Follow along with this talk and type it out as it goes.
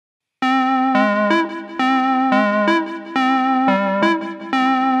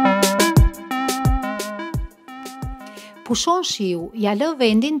pushon shiu, ja lë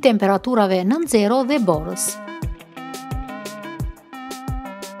vendin temperaturave nën zero dhe borës.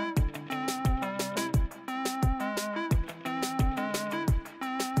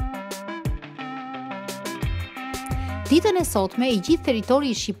 Ditën e sotme, i gjithë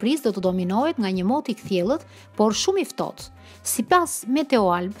territori i Shqipërisë do të dominohet nga një mot i kthjellët, por shumë i ftohtë. Sipas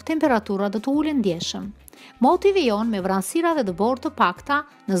Meteoalb, temperaturat do të ulen ndjeshëm. Moti vijon me vranësira dhe dëborë të pakta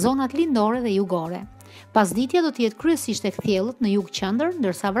në zonat lindore dhe jugore. Pasditja do të jetë kryesisht e kthjellët në jug-qendër,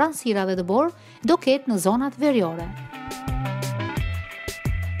 ndërsa vranësira dhe dëborë do ketë në zonat veriore.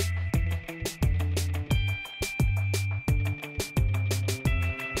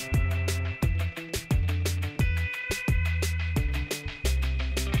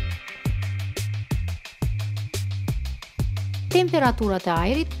 Temperaturat e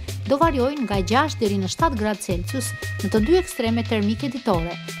ajrit do variojnë nga 6 deri në 7 gradë Celsius në të dy ekstremet termike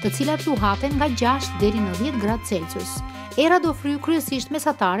ditore, të cilat luhaten nga 6 deri në 10 gradë Celsius. Era do fryjë kryesisht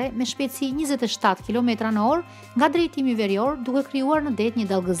mesatare me shpejtësi 27 km/h nga drejtimi verior, duke krijuar në det një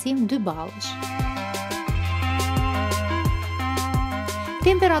dallgëzim dy ballësh.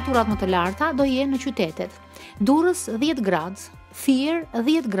 Temperaturat më të larta do jenë në qytetet: Durrës 10 gradë, Fier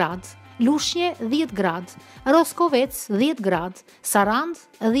 10 gradë, Lushnje 10 gradë, Roskovec 10 gradë, Sarand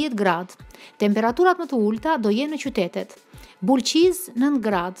 10 gradë. Temperaturat më të ulta do jenë në qytetet: Bulqiz 9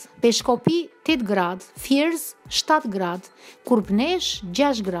 gradë, Peshkopi 8 gradë, Fierz 7 gradë, Kurpnesh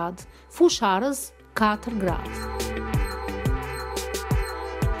 6 gradë, Fusharës 4 gradë.